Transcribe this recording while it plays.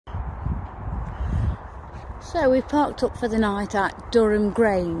So we parked up for the night at Durham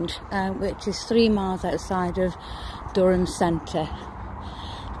Grange, which is 3 miles outside of Durham centre.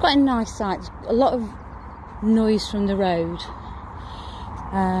 It's quite a nice site, a lot of noise from the road,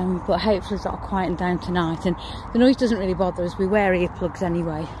 but hopefully it's not quieting down tonight, and the noise doesn't really bother us. We wear earplugs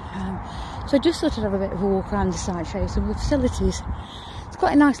anyway. So I just thought I'd have a bit of a walk around the site, show you some of the facilities. It's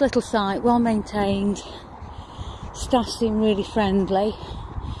quite a nice little site, well maintained, staff seem really friendly.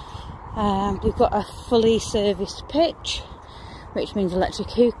 We've got a fully serviced pitch, which means electric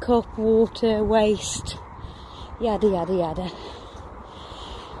hookup, water, waste, yada yada yada.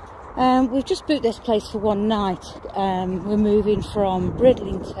 We've just booked this place for one night. We're moving from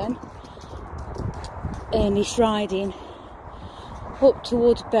Bridlington in East Riding up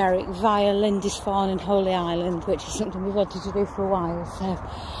towards Berwick via Lindisfarne and Holy Island, which is something we've wanted to do for a while, so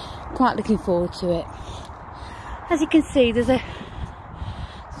quite looking forward to it. As you can see, there's a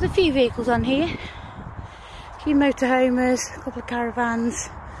few vehicles on here, a few motorhomers, a couple of caravans,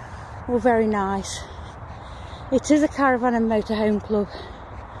 all very nice. It is a caravan and motorhome club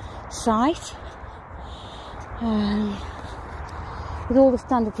site, with all the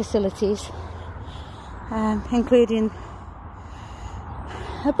standard facilities, including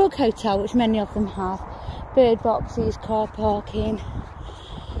a bug hotel, which many of them have, bird boxes, car parking.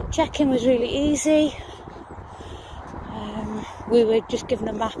 Check-in was really easy. We were just given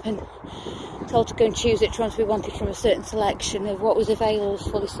a map and told to go and choose which ones we wanted from a certain selection of what was available as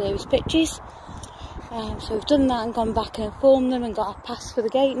fully serviced pitches. So we've done that and gone back and informed them and got our pass for the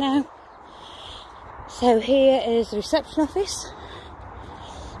gate now. So here is the reception office.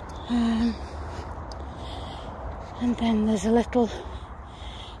 And then there's a little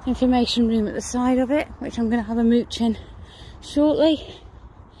information room at the side of it, which I'm going to have a mooch in shortly.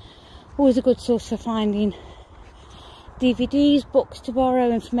 Always a good source for finding DVDs, books to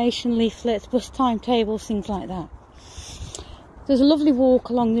borrow, information leaflets, bus timetables, things like that. There's a lovely walk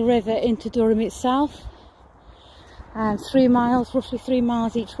along the river into Durham itself, and 3 miles, roughly 3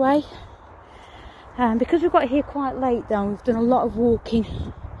 miles each way. Because we got here quite late though, we've done a lot of walking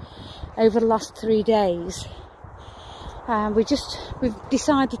over the last 3 days. We've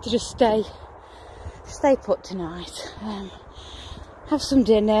decided to just stay put tonight, have some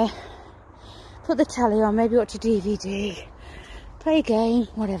dinner, put the telly on, maybe watch a DVD, play a game,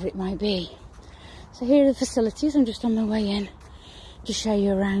 whatever it might be. So here are the facilities. I'm just on my way in to show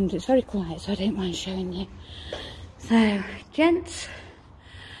you around. It's very quiet, so I don't mind showing you. So, gents,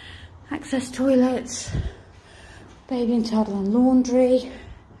 access toilets, baby and toddler and laundry,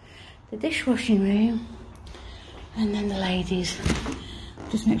 the dishwashing room, and then the ladies.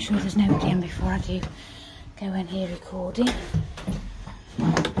 Just make sure there's nobody in before I do go in here recording.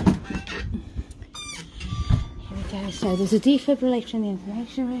 So there's a defibrillator in the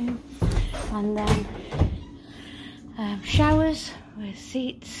information room, and then showers with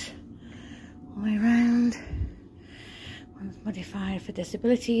seats all the way around. One's modifier for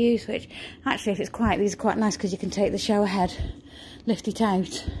disability use, which actually, if it's quiet, these are quite nice because you can take the shower head, lift it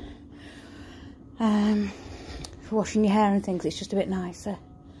out. For washing your hair and things, it's just a bit nicer.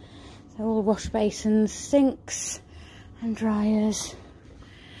 So all the wash basins, sinks and dryers.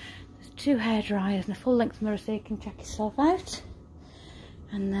 2 hair dryers and a full length mirror so you can check yourself out,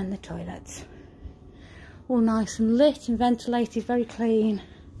 and then the toilets, all nice and lit and ventilated, very clean.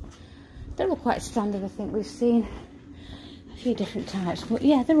 They're all quite standard. I think we've seen a few different types, but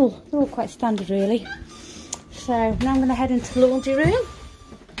yeah, they're all quite standard really. So now I'm going to head into the laundry room.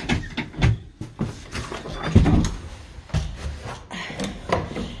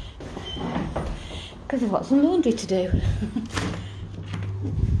 Because I've got some laundry to do.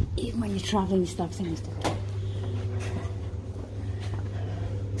 Even when you're travelling, you still have things to do.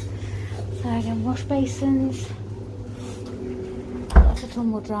 So again, wash basins. That's a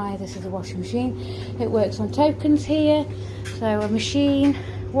tumble dryer. This is a washing machine. It works on tokens here. So a machine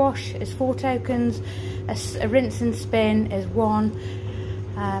wash is 4 tokens, a rinse and spin is 1,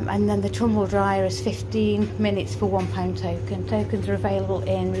 and then the tumble dryer is 15 minutes for £1 token. Tokens are available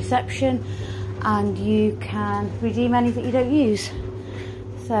in reception, and you can redeem any that you don't use.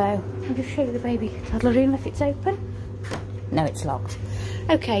 So I'll just show you the baby toddler room if it's open. No, it's locked.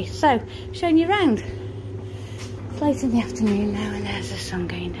 Okay, so showing you around. It's late in the afternoon now, and there's the sun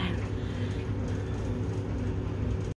going down.